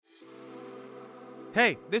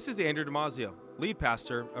Hey, this is Andrew Damazio, lead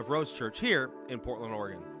pastor of Rose Church here in Portland,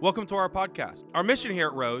 Oregon. Welcome to our podcast. Our mission here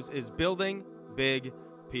at Rose is building big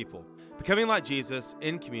people, becoming like Jesus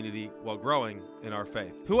in community while growing in our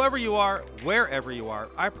faith. Whoever you are, wherever you are,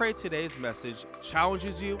 I pray today's message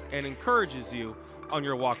challenges you and encourages you on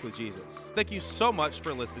your walk with Jesus. Thank you so much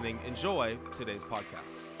for listening. Enjoy today's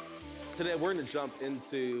podcast. Today, we're going to jump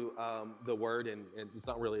into the Word, and it's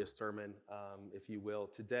not really a sermon, if you will.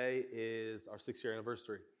 Today is our 6-year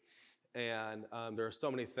anniversary, and there are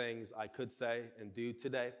so many things I could say and do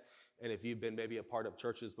today. And if you've been maybe a part of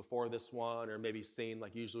churches before this one, or maybe seen,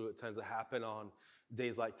 like usually what tends to happen on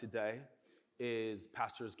days like today, is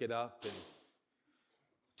pastors get up and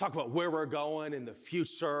talk about where we're going in the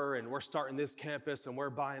future, and we're starting this campus, and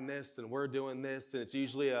we're buying this, and we're doing this, and it's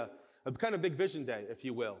usually a kind of big vision day, if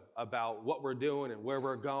you will, about what we're doing and where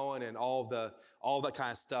we're going and all that kind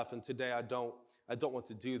of stuff. And today I don't want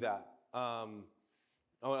to do that. I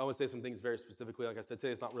want to say some things very specifically. Like I said,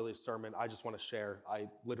 today it's not really a sermon. I just want to share. I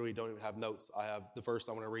literally don't even have notes. I have the verse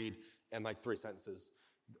I want to read and like 3 sentences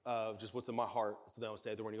of just what's in my heart. So then I would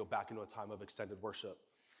say that we're going to go back into a time of extended worship.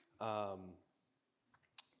 I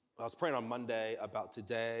was praying on Monday about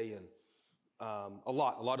today and a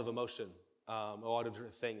lot of emotion. A lot of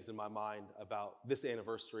different things in my mind about this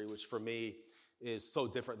anniversary, which for me is so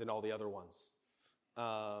different than all the other ones.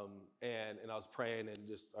 And I was praying and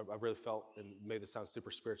just, I really felt, and made this sound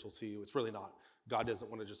super spiritual to you. It's really not. God doesn't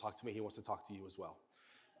want to just talk to me. He wants to talk to you as well.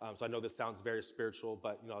 So I know this sounds very spiritual,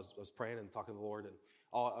 but I was praying and talking to the Lord, and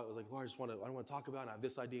I was like, Lord, I want to talk about it. I have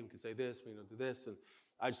this idea. We can say this, we can do this. And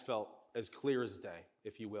I just felt as clear as day,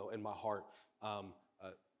 if you will, in my heart. I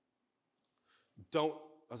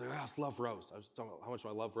was like, I just love Rose. I was talking about how much I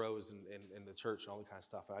love Rose and the church and all that kind of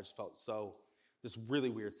stuff. And I just felt this really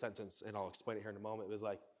weird sentence, and I'll explain it here in a moment. It was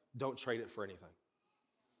like, don't trade it for anything.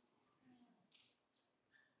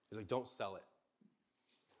 He was like, don't sell it.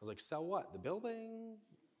 I was like, sell what? The building?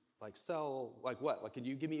 Like sell, like what? Like, can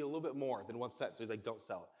you give me a little bit more than one sentence? So he's like, don't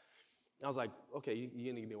sell it. And I was like, okay, you're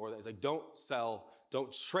going to give me more than that. He's like,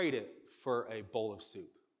 don't trade it for a bowl of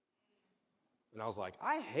soup. And I was like,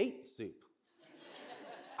 I hate soup.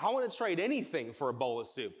 I want to trade anything for a bowl of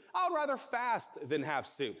soup. I would rather fast than have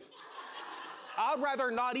soup. I'd rather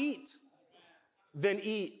not eat than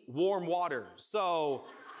eat warm water. So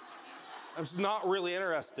I'm just not really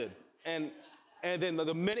interested. And then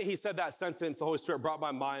the minute he said that sentence, the Holy Spirit brought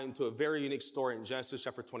my mind to a very unique story in Genesis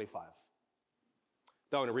chapter 25.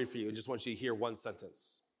 That I want to read for you. I just want you to hear one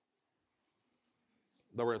sentence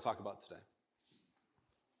that we're going to talk about today.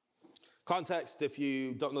 Context, if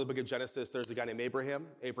you don't know the book of Genesis, there's a guy named Abraham.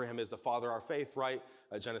 Abraham is the father of our faith, right?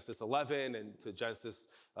 Genesis 11 and to Genesis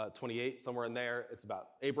 28, somewhere in there. It's about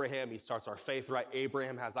Abraham. He starts our faith, right?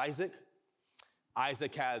 Abraham has Isaac.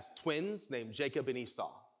 Isaac has twins named Jacob and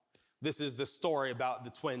Esau. This is the story about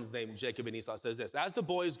the twins named Jacob and Esau. It says this: as the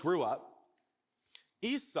boys grew up,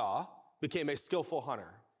 Esau became a skillful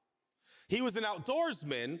hunter. He was an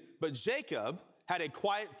outdoorsman, but Jacob had a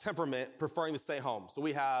quiet temperament, preferring to stay home. So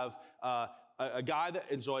we have a guy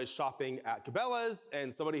that enjoys shopping at Cabela's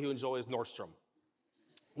and somebody who enjoys Nordstrom.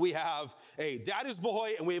 We have a daddy's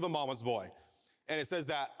boy and we have a mama's boy. And it says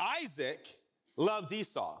that Isaac loved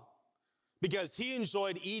Esau because he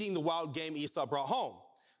enjoyed eating the wild game Esau brought home.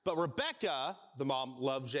 But Rebekah, the mom,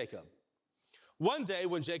 loved Jacob. One day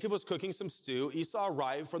when Jacob was cooking some stew, Esau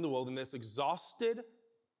arrived from the wilderness exhausted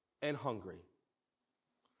and hungry.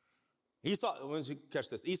 Esau, when did you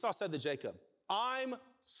catch this? Esau said to Jacob, I'm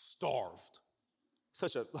starved.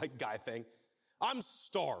 Such a guy thing. I'm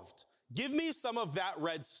starved. Give me some of that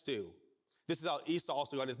red stew. This is how Esau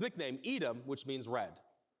also got his nickname, Edom, which means red,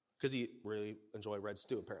 because he really enjoyed red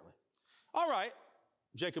stew, apparently. All right,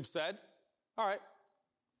 Jacob said. All right.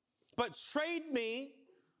 But trade me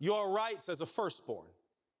your rights as a firstborn.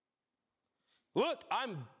 Look,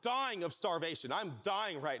 I'm dying of starvation. I'm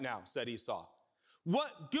dying right now, said Esau.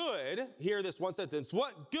 What good, hear this one sentence,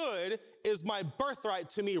 what good is my birthright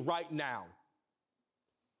to me right now?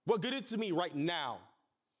 What good is it to me right now?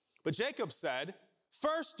 But Jacob said,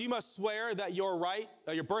 first you must swear that your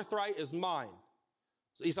birthright is mine.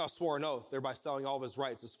 So Esau swore an oath, thereby selling all of his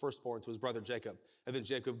rights as firstborn to his brother Jacob. And then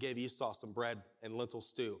Jacob gave Esau some bread and lentil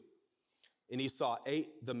stew. And Esau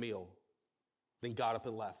ate the meal, then got up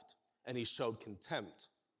and left. And he showed contempt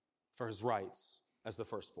for his rights as the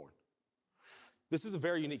firstborn. This is a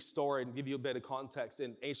very unique story, and give you a bit of context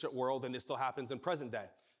in ancient world, and this still happens in present day,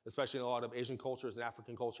 especially in a lot of Asian cultures and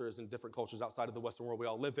African cultures and different cultures outside of the Western world we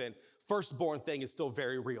all live in. Firstborn thing is still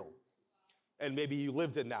very real. And maybe you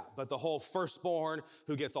lived in that, but the whole firstborn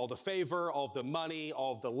who gets all the favor, all the money,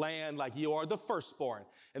 all the land, like you are the firstborn.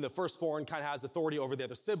 And the firstborn kind of has authority over the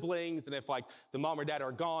other siblings. And if like the mom or dad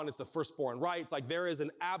are gone, it's the firstborn rights. Like there is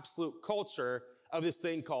an absolute culture of this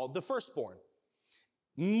thing called the firstborn.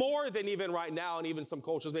 More than even right now, and even some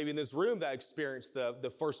cultures maybe in this room that experience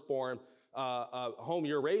the firstborn home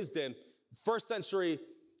you're raised in. First century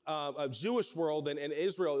Jewish world and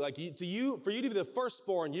Israel, like for you to be the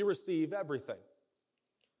firstborn, you receive everything.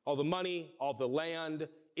 All the money, all the land,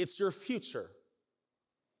 it's your future.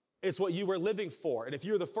 It's what you were living for. And if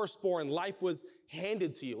you were the firstborn, life was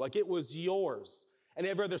handed to you, like it was yours. And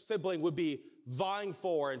every other sibling would be vying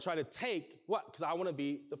for and trying to take what? Because I want to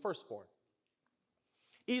be the firstborn.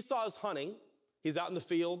 Esau is hunting. He's out in the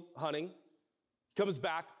field hunting. Comes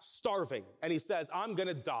back starving. And he says, I'm going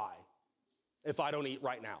to die if I don't eat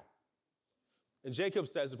right now. And Jacob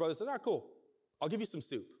says, his brother says, cool. I'll give you some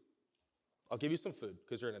soup. I'll give you some food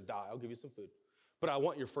because you're going to die. I'll give you some food. But I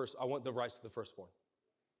want the rights to the firstborn.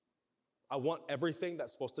 I want everything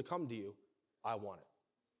that's supposed to come to you. I want it.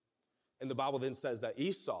 And the Bible then says that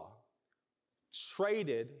Esau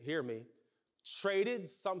traded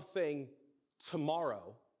something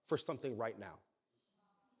tomorrow for something right now.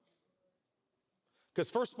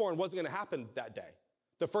 Because firstborn wasn't going to happen that day.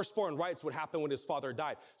 The firstborn rights would happen when his father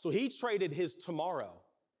died. So he traded his tomorrow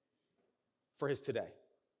for his today.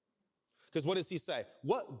 Because what does he say?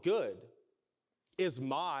 What good is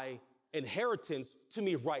my inheritance to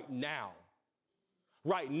me right now?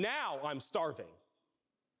 Right now, I'm starving.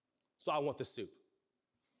 So I want the soup.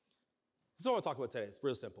 That's what I want to talk about today. It's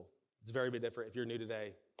real simple. It's very bit different. If you're new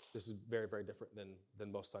today, this is very, very different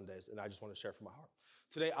than most Sundays. And I just want to share from my heart.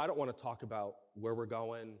 Today, I don't want to talk about where we're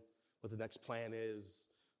going, what the next plan is,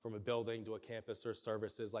 from a building to a campus or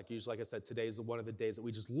services. Like I said, today is one of the days that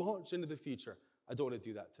we just launch into the future. I don't want to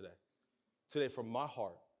do that today. Today, from my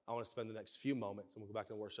heart, I want to spend the next few moments, and we'll go back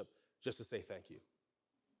and worship, just to say thank you.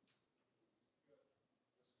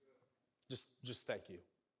 Just thank you.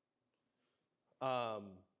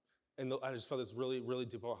 And I just felt this really, really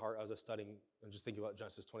deep in my heart as I was studying and just thinking about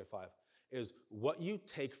Genesis 25, is what you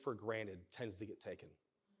take for granted tends to get taken.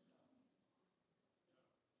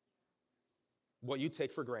 What you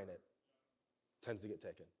take for granted tends to get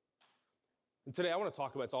taken. And today I want to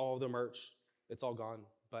talk about, it's all the merch. It's all gone.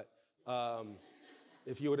 But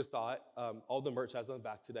if you would have saw it, all the merch has on the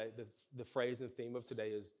back today. The phrase and theme of today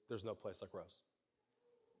is, there's no place like Rose.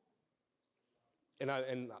 And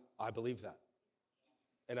I believe that.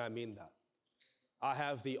 And I mean that. I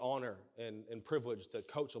have the honor and privilege to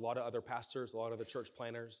coach a lot of other pastors, a lot of the church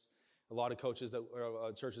planners, a lot of churches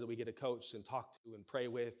that we get to coach and talk to and pray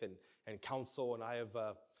with and counsel. And I have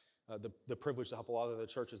the privilege to help a lot of the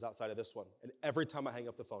churches outside of this one. And every time I hang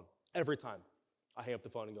up the phone and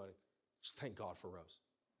going, just thank God for Rose.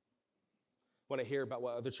 When I hear about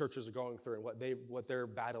what other churches are going through and what they're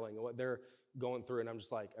battling and what they're going through, and I'm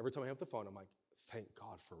just like, every time I hang up the phone, I'm like, thank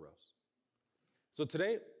God for Rose. So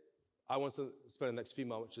today, I want to spend the next few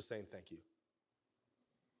moments just saying thank you.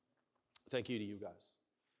 Thank you to you guys.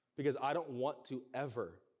 Because I don't want to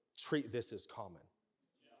ever treat this as common.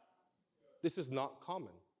 This is not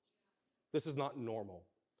common. This is not normal.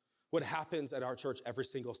 What happens at our church every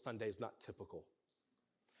single Sunday is not typical.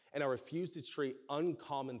 And I refuse to treat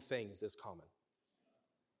uncommon things as common.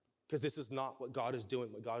 Because this is not what God is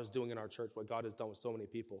doing in our church, what God has done with so many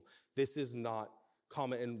people. This is not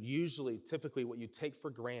common. And usually, typically, what you take for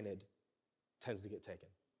granted tends to get taken.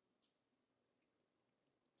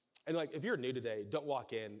 And like, if you're new today, don't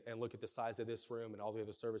walk in and look at the size of this room and all the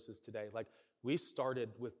other services today. Like, we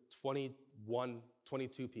started with 21,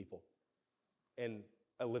 22 people in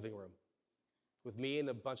a living room with me and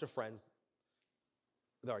a bunch of friends.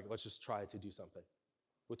 All right, let's just try to do something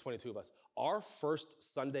with 22 of us. Our first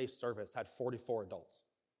Sunday service had 44 adults.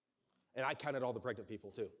 And I counted all the pregnant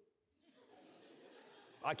people too.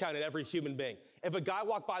 I counted every human being. If a guy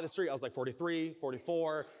walked by the street, I was like 43,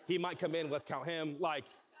 44. He might come in, let's count him.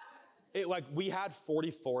 We had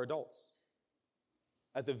 44 adults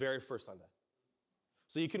at the very first Sunday.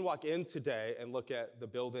 So you can walk in today and look at the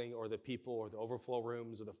building or the people or the overflow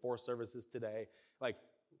rooms or the 4 services today. Like,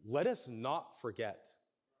 let us not forget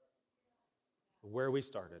where we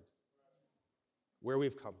started, where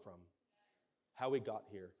we've come from, how we got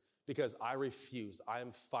here. Because I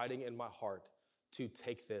am fighting in my heart to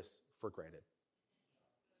take this for granted,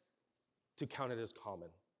 to count it as common,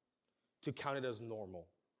 to count it as normal.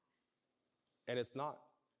 And it's not.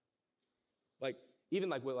 Like, even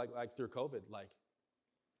like through COVID,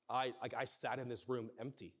 I sat in this room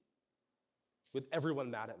empty with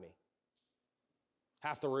everyone mad at me.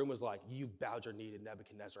 Half the room was like, you bowed your knee to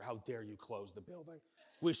Nebuchadnezzar. How dare you close the building?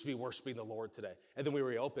 We should be worshiping the Lord today. And then we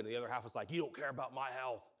reopened. The other half was like, you don't care about my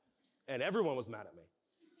health. And everyone was mad at me.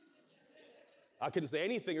 I couldn't say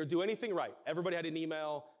anything or do anything right. Everybody had an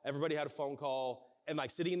email. Everybody had a phone call. And like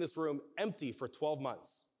sitting in this room empty for 12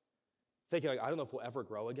 months, thinking like, I don't know if we'll ever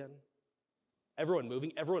grow again. Everyone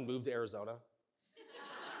moved to Arizona.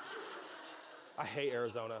 I hate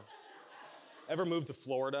Arizona. Ever moved to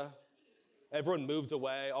Florida? Everyone moved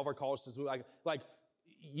away. All of our college students moved. Like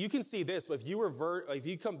you can see this, but if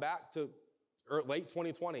you come back to late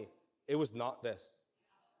 2020, it was not this.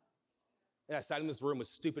 And I sat in this room with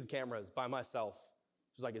stupid cameras by myself.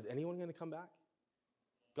 She was like, is anyone going to come back?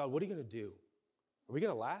 God, what are you going to do? Are we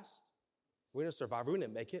going to last? Are we going to survive? Are we going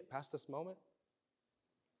to make it past this moment?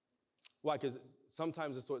 Why? Because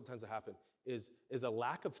sometimes this is what tends to happen, is a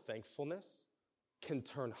lack of thankfulness can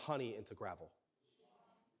turn honey into gravel.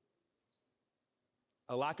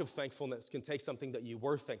 A lack of thankfulness can take something that you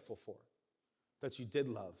were thankful for, that you did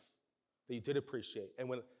love, that you did appreciate. And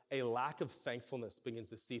when a lack of thankfulness begins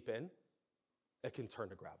to seep in, it can turn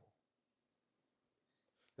to gravel.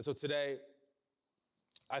 And so today,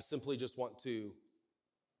 I simply just want to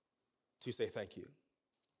say thank you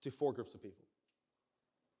to 4 groups of people,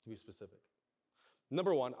 to be specific.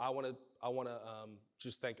 Number one, I want to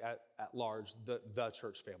just thank at large the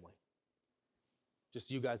church family, just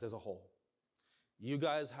you guys as a whole. You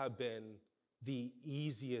guys have been the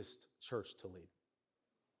easiest church to lead.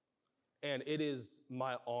 And it is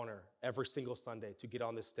my honor every single Sunday to get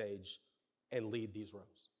on this stage and lead these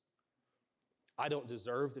rooms. I don't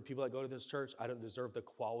deserve the people that go to this church. I don't deserve the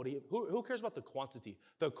quality. Who cares about the quantity?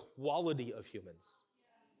 The quality of humans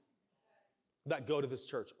that go to this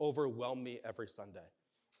church overwhelm me every Sunday.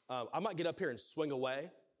 I might get up here and swing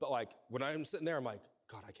away, but like when I'm sitting there, I'm like,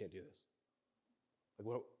 God, I can't do this. Like,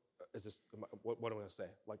 what is this? What am I going to say?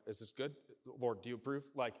 Like, is this good? Lord, do you approve?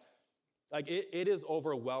 Like it is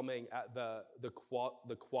overwhelming at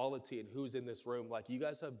the quality and who's in this room. Like, you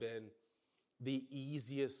guys have been the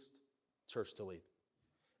easiest church to lead.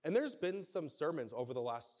 And there's been some sermons over the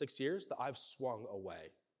last 6 years that I've swung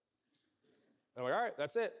away. I'm like, all right,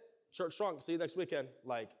 that's it. Church strong. See you next weekend.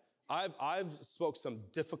 Like, I've spoke some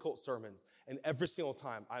difficult sermons, and every single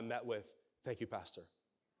time I met with, thank you, Pastor.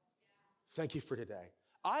 Thank you for today.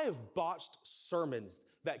 I have botched sermons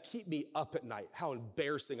that keep me up at night, how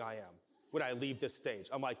embarrassing I am when I leave this stage.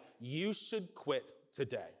 I'm like, you should quit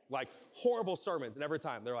today. Like, horrible sermons, and every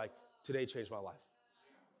time they're like, today changed my life.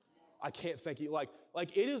 I can't thank you. Like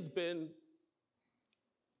it has been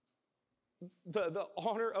the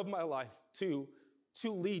honor of my life to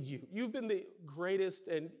lead you. You've been the greatest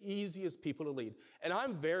and easiest people to lead. And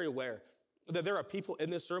I'm very aware that there are people in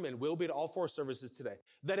this room and will be at all 4 services today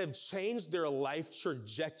that have changed their life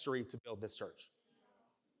trajectory to build this church.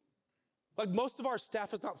 Like, most of our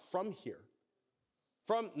staff is not from here.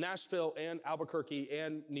 From Nashville and Albuquerque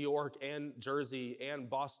and New York and Jersey and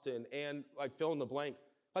Boston and like fill in the blank.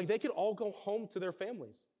 Like, they could all go home to their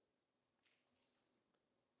families.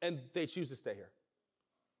 And they choose to stay here.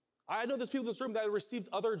 I know there's people in this room that have received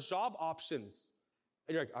other job options.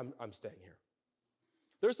 And you're like, I'm staying here.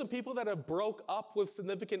 There's some people that have broke up with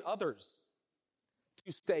significant others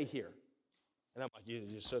to stay here. And I'm like,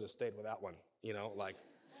 you should have stayed with that one. You know, like,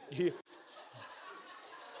 you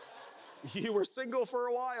were single for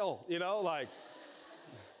a while, you know, like,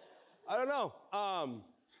 I don't know.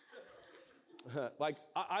 Like,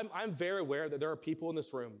 I'm very aware that there are people in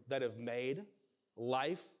this room that have made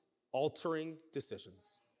life-altering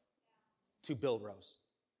decisions to build Rose.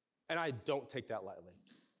 And I don't take that lightly.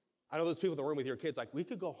 I know there's people in the room with your kids, like, we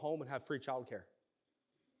could go home and have free childcare.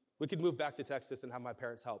 We could move back to Texas and have my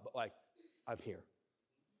parents help, but like, I'm here.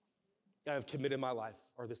 And I've committed my life,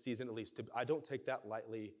 or this season at least, I don't take that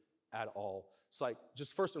lightly at all. So like,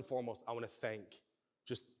 just first and foremost, I want to thank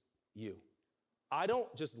just you. I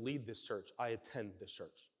don't just lead this church, I attend this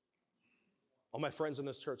church. All my friends in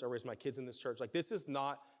this church, I raise my kids in this church. Like, this is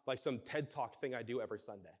not like some TED Talk thing I do every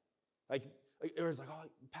Sunday. Like everyone's like, oh,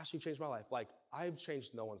 Pastor, you've changed my life. Like, I've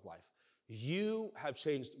changed no one's life. You have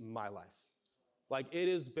changed my life. Like, it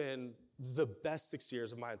has been the best 6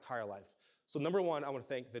 years of my entire life. So number one, I want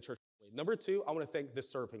to thank the church family. Number two, I want to thank the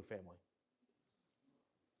serving family.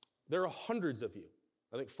 There are hundreds of you,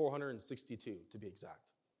 I think 462 to be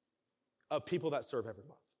exact, of people that serve every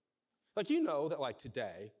month. Like, you know that like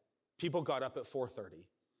today, people got up at 4:30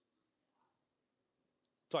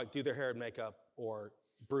 to like do their hair and makeup or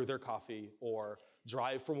brew their coffee or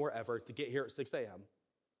drive from wherever to get here at 6 a.m.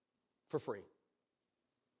 for free.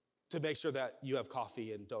 To make sure that you have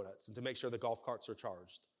coffee and donuts, and to make sure the golf carts are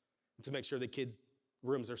charged, and to make sure the kids'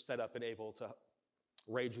 rooms are set up and able to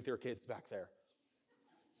Rage with your kids back there.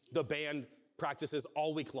 The band practices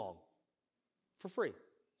all week long for free.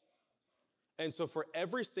 And so for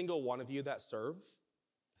every single one of you that serve,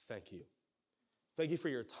 thank you. Thank you for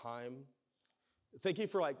your time. Thank you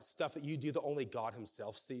for stuff that you do that only God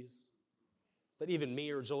himself sees. That even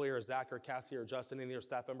me or Julie or Zach or Cassie or Justin, any of your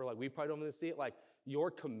staff member, we probably don't even see it.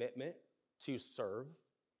 Your commitment to serve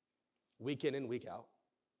week in and week out,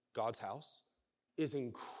 God's house, is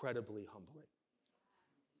incredibly humbling.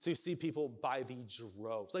 To see people by the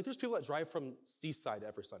droves. There's people that drive from Seaside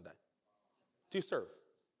every Sunday to serve.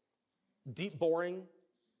 Deep boring,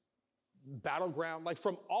 battleground,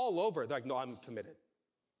 from all over. They're no, I'm committed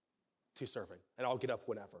to serving, and I'll get up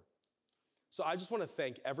whenever. So I just want to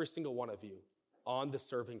thank every single one of you on the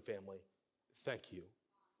serving family. Thank you.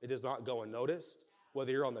 It does not go unnoticed,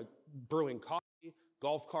 whether you're on the brewing coffee,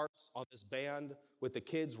 golf carts, on this band, with the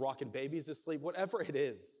kids rocking babies to sleep, whatever it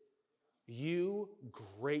is, you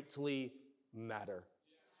greatly matter.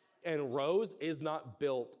 And Rose is not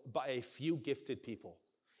built by a few gifted people.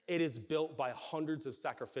 It is built by hundreds of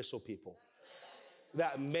sacrificial people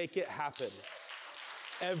that make it happen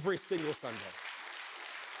every single Sunday.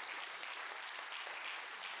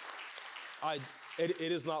 It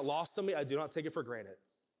is not lost on me. I do not take it for granted.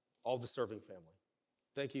 All the serving family.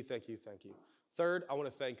 Thank you, thank you, thank you. Third, I want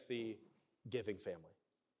to thank the giving family.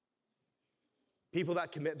 People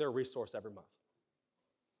that commit their resource every month.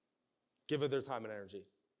 Give it their time and energy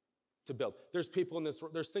to build. There's people in this,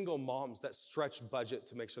 there's single moms that stretch budget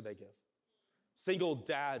to make sure they give. Single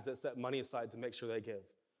dads that set money aside to make sure they give.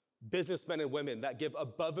 Businessmen and women that give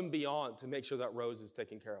above and beyond to make sure that Rose is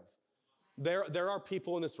taken care of. There are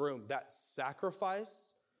people in this room that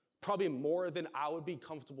sacrifice probably more than I would be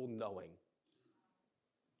comfortable knowing.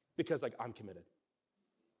 Because I'm committed.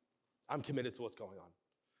 I'm committed to what's going on.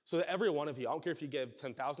 So that every one of you, I don't care if you give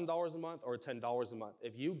 $10,000 a month or $10 a month,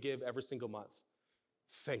 if you give every single month,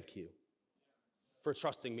 thank you for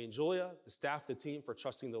trusting me and Julia, the staff, the team, for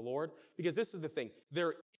trusting the Lord. Because this is the thing,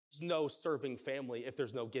 there is no serving family if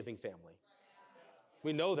there's no giving family.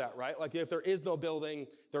 We know that, right? If there is no building,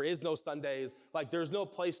 there is no Sundays, there's no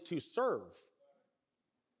place to serve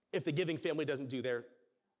if the giving family doesn't do their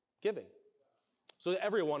giving. So to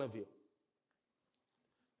every one of you,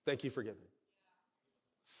 thank you for giving.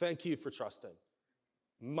 Thank you for trusting.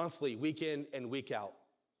 Monthly, week in and week out,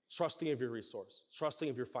 trusting of your resource, trusting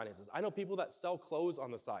of your finances. I know people that sell clothes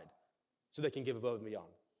on the side so they can give above and beyond.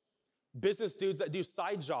 Business dudes that do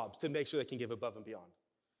side jobs to make sure they can give above and beyond.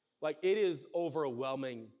 It is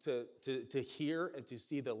overwhelming to hear and to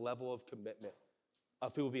see the level of commitment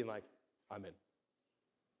of people being I'm in.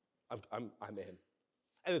 I'm in.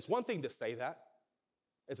 And it's one thing to say that.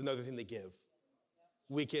 It's another thing to give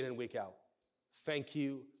week in and week out. Thank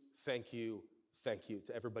you, thank you, thank you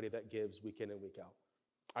to everybody that gives week in and week out.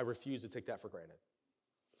 I refuse to take that for granted.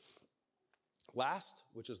 Last,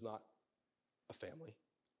 which is not a family,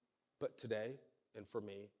 but today, and for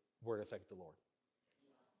me, we're to thank the Lord.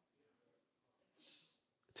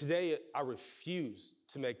 Today, I refuse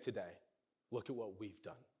to make today look at what we've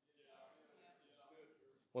done.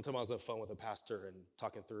 One time I was on the phone with a pastor and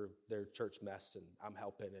talking through their church mess, and I'm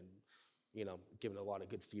helping and, giving a lot of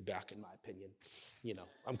good feedback, in my opinion.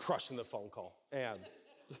 I'm crushing the phone call. And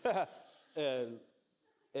he's like,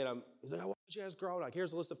 how have you guys grown?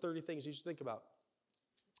 Here's a list of 30 things you should think about.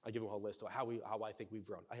 I give him a whole list of how I think we've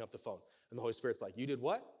grown. I hang up the phone, and the Holy Spirit's like, you did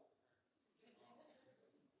what?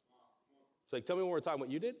 It's tell me one more time what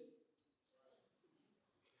you did.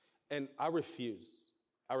 And I refuse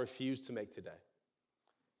to make today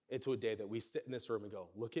into a day that we sit in this room and go,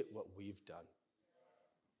 look at what we've done.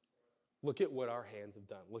 Look at what our hands have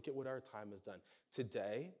done. Look at what our time has done.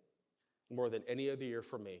 Today, more than any other year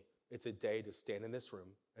for me, it's a day to stand in this room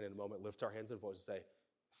and in a moment lift our hands and voice and say,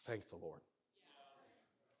 thank the Lord.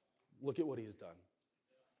 Look at what he's done.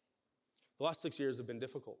 The last 6 years have been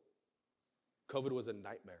difficult. COVID was a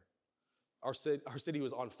nightmare. Our city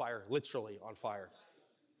was on fire, literally on fire,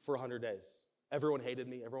 for 100 days. Everyone hated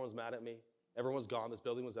me. Everyone was mad at me. Everyone was gone. This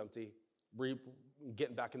building was empty.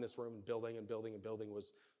 Getting back in this room and building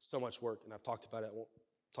was so much work. And I've talked about it. I won't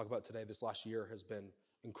talk about it today. This last year has been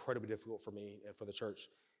incredibly difficult for me and for the church.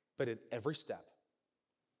 But at every step,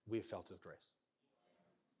 we have felt his grace.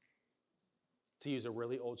 To use a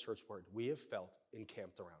really old church word, we have felt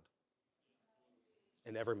encamped around.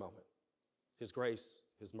 In every moment. His grace,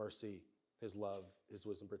 his mercy, his love, his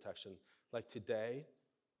wisdom, protection. Today,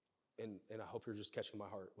 and I hope you're just catching my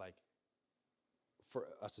heart, for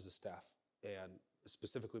us as a staff, and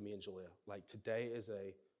specifically me and Julia, today is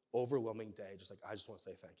a overwhelming day, I just want to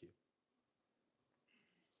say thank you.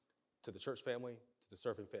 To the church family, to the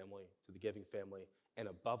serving family, to the giving family, and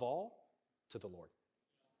above all, to the Lord.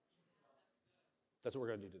 That's what we're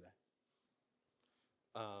going to do today.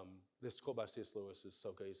 This quote by C.S. Lewis is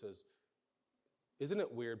so good. He says, "Isn't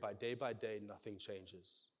it weird, by day, nothing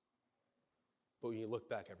changes. But when you look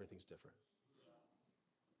back, everything's different."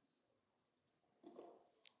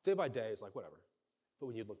 Day by day is like, whatever. But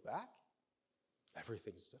when you look back,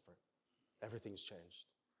 everything's different. Everything's changed.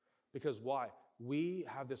 Because why? We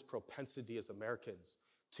have this propensity as Americans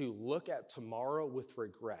to look at tomorrow with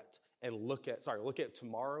regret and look at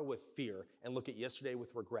tomorrow with fear and look at yesterday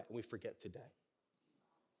with regret, and we forget today.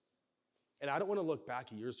 And I don't want to look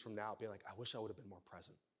back years from now being like, I wish I would have been more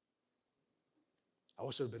present. I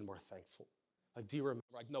wish I would have been more thankful. Like, do you remember?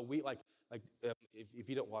 Like, no, if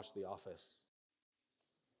you don't watch The Office,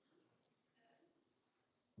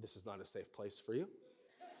 this is not a safe place for you.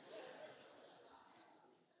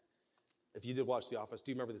 If you did watch The Office, do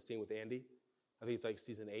you remember the scene with Andy? I think it's like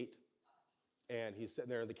season 8. And he's sitting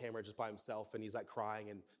there in the camera just by himself, and he's like crying.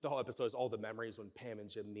 And the whole episode is all the memories when Pam and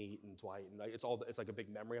Jim meet and Dwight. And it's like a big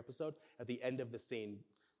memory episode. At the end of the scene,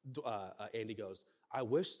 Andy goes, "I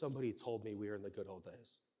wish somebody told me we were in the good old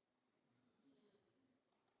days."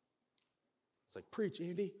 It's like, preach,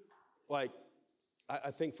 Andy. Like,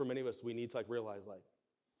 I think for many of us, we need to like realize like,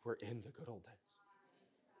 we're in the good old days.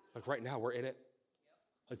 Like right now, we're in it.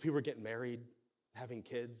 Like people are getting married, having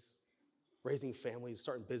kids, raising families,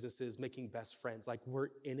 starting businesses, making best friends. Like we're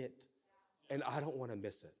in it. And I don't want to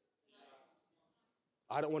miss it.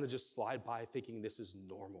 I don't want to just slide by thinking this is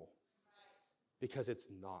normal, because it's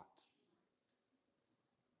not.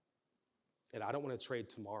 And I don't want to trade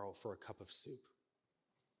tomorrow for a cup of soup.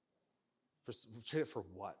 Trade it for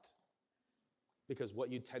what? Because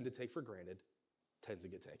what you tend to take for granted tends to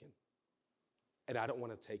get taken. And I don't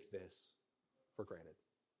want to take this for granted.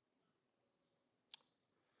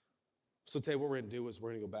 So today what we're going to do is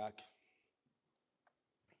we're going to go back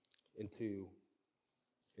into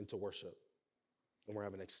worship. And we're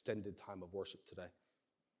having an extended time of worship today.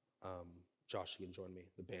 Josh, you can join me.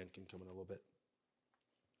 The band can come in a little bit.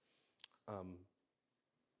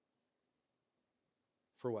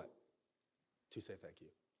 For what? To say thank you.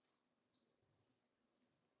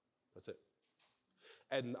 That's it.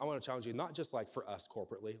 And I want to challenge you, not just like for us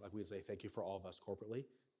corporately, like we say thank you for all of us corporately.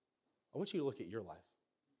 I want you to look at your life.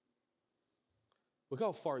 Look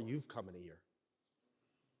how far you've come in a year.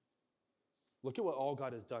 Look at what all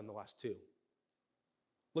God has done the last 2.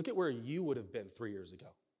 Look at where you would have been 3 years ago.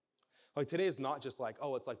 Like today is not just like,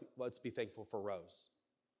 oh, it's like, let's be thankful for Rose,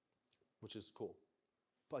 which is cool.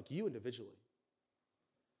 But like you individually,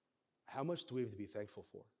 how much do we have to be thankful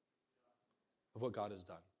for of what God has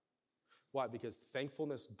done? Why? Because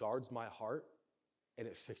thankfulness guards my heart and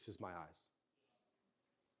it fixes my eyes.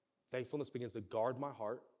 Thankfulness begins to guard my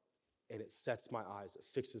heart and it sets my eyes. It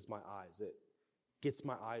fixes my eyes. It gets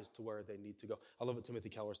my eyes to where they need to go. I love what Timothy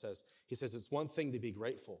Keller says. He says, it's one thing to be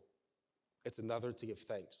grateful. It's another to give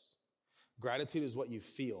thanks. Gratitude is what you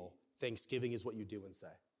feel. Thanksgiving is what you do and say.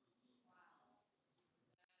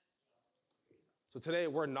 So today,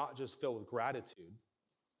 we're not just filled with gratitude,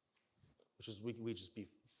 which is we just be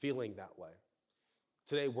feeling that way.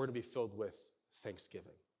 Today, we're to be filled with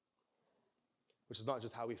thanksgiving, which is not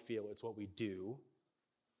just how we feel, it's what we do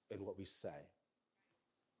and what we say.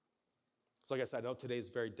 So like I said, I know today is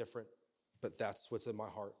very different, but that's what's in my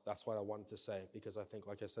heart. That's what I wanted to say, because I think,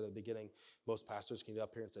 like I said at the beginning, most pastors can get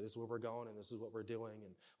up here and say, this is where we're going, and this is what we're doing,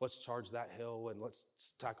 and let's charge that hill, and let's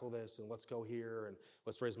tackle this, and let's go here, and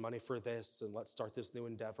let's raise money for this, and let's start this new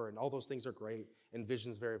endeavor, and all those things are great, and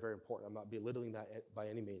vision is very, very important. I'm not belittling that by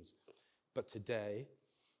any means. But today,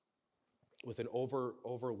 with an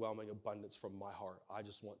overwhelming abundance from my heart, I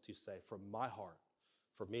just want to say from my heart,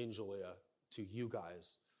 from me and Julia, to you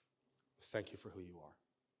guys, thank you for who you are.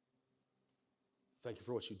 Thank you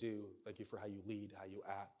for what you do. Thank you for how you lead, how you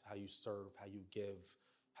act, how you serve, how you give,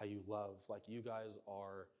 how you love. Like, you guys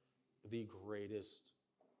are the greatest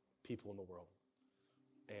people in the world.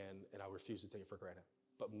 And I refuse to take it for granted.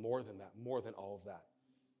 But more than that, more than all of that,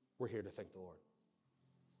 we're here to thank the Lord.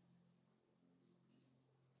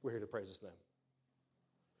 We're here to praise His name.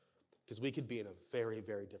 Because we could be in a very,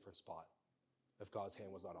 very different spot if God's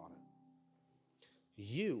hand was not on it.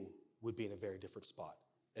 You would be in a very different spot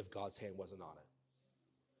if God's hand wasn't on it.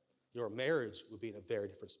 Your marriage would be in a very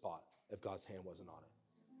different spot if God's hand wasn't on it.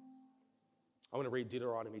 I want to read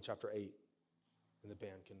Deuteronomy chapter 8, and the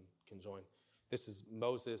band can join. This is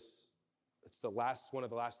Moses. It's one of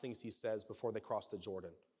the last things he says before they cross the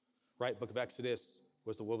Jordan, right? Book of Exodus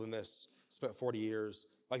was the wilderness, spent 40 years.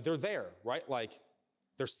 Like, they're there, right? Like,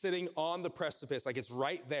 they're sitting on the precipice. Like, it's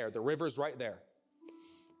right there. The river's right there.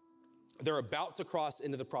 They're about to cross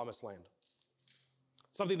into the promised land.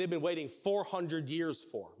 Something they've been waiting 400 years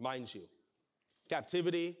for, mind you.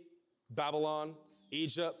 Captivity, Babylon,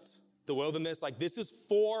 Egypt, the wilderness. Like, this is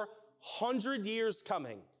 400 years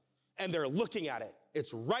coming, and they're looking at it.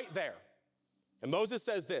 It's right there. And Moses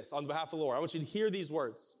says this on behalf of the Lord. I want you to hear these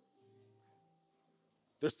words.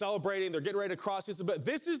 They're celebrating. They're getting ready to cross. He said, but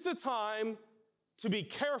this is the time to be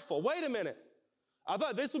careful. Wait a minute. I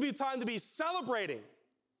thought this would be a time to be celebrating.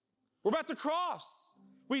 We're about to cross.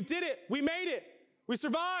 We did it. We made it. We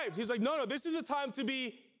survived. He's like, no, this is the time to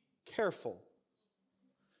be careful.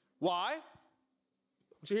 Why? I want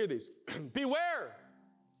you to hear these. Beware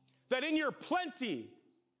that in your plenty,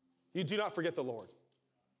 you do not forget the Lord,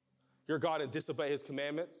 your God, and disobey his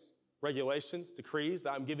commandments, regulations, decrees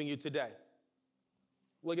that I'm giving you today.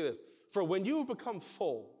 Look at this. For when you have become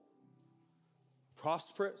full,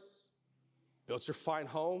 prosperous, built your fine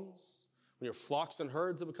homes, when your flocks and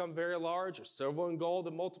herds have become very large, your silver and gold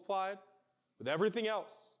have multiplied, with everything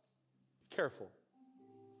else, be careful.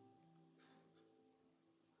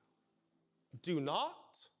 Do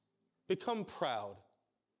not become proud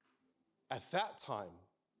at that time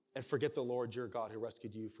and forget the Lord your God who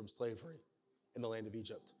rescued you from slavery in the land of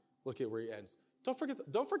Egypt. Look at where he ends. Don't forget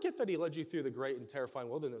that he led you through the great and terrifying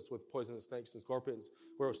wilderness with poisonous snakes and scorpions,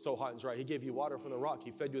 where it was so hot and dry. He gave you water from the rock.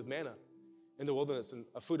 He fed you with manna in the wilderness and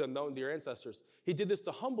a food unknown to your ancestors. He did this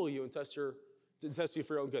to humble you and test you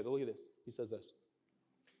for your own good. Look at this. He says this.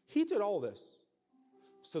 He did all this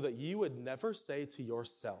so that you would never say to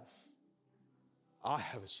yourself, I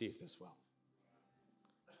have achieved this well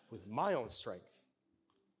with my own strength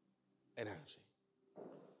and energy.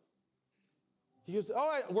 He goes, all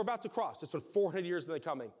right, we're about to cross. It's been 400 years in the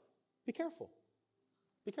coming. Be careful.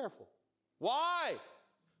 Be careful. Why?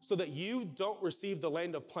 So that you don't receive the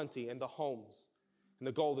land of plenty and the homes and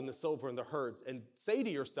the gold and the silver and the herds and say to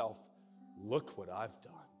yourself, look what I've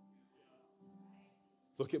done.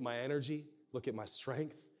 Look at my energy. Look at my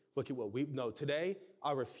strength. Look at what we've done. Today,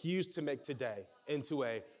 I refuse to make today into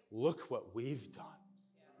a look what we've done.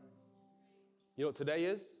 You know what today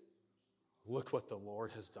is? Look what the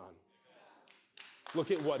Lord has done. Look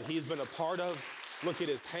at what he's been a part of. Look at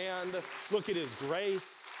his hand. Look at his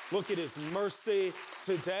grace. Look at his mercy.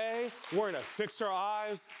 Today, we're going to fix our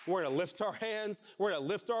eyes. We're going to lift our hands. We're going to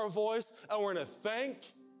lift our voice. And we're going to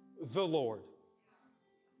thank the Lord.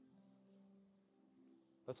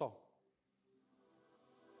 That's all.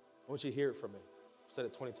 I want you to hear it from me. I've said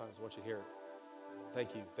it 20 times. I want you to hear it.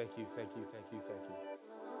 Thank you, thank you, thank you, thank you, thank you.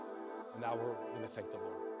 And now we're going to thank the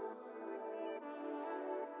Lord.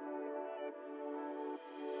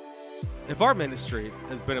 If our ministry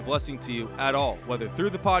has been a blessing to you at all, whether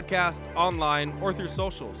through the podcast, online, or through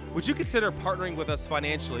socials, would you consider partnering with us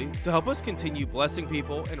financially to help us continue blessing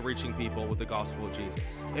people and reaching people with the gospel of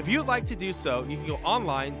Jesus? If you'd like to do so, you can go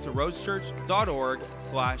online to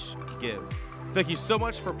rosechurch.org/give. Thank you so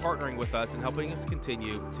much for partnering with us and helping us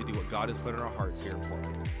continue to do what God has put in our hearts here in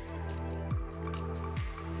Portland.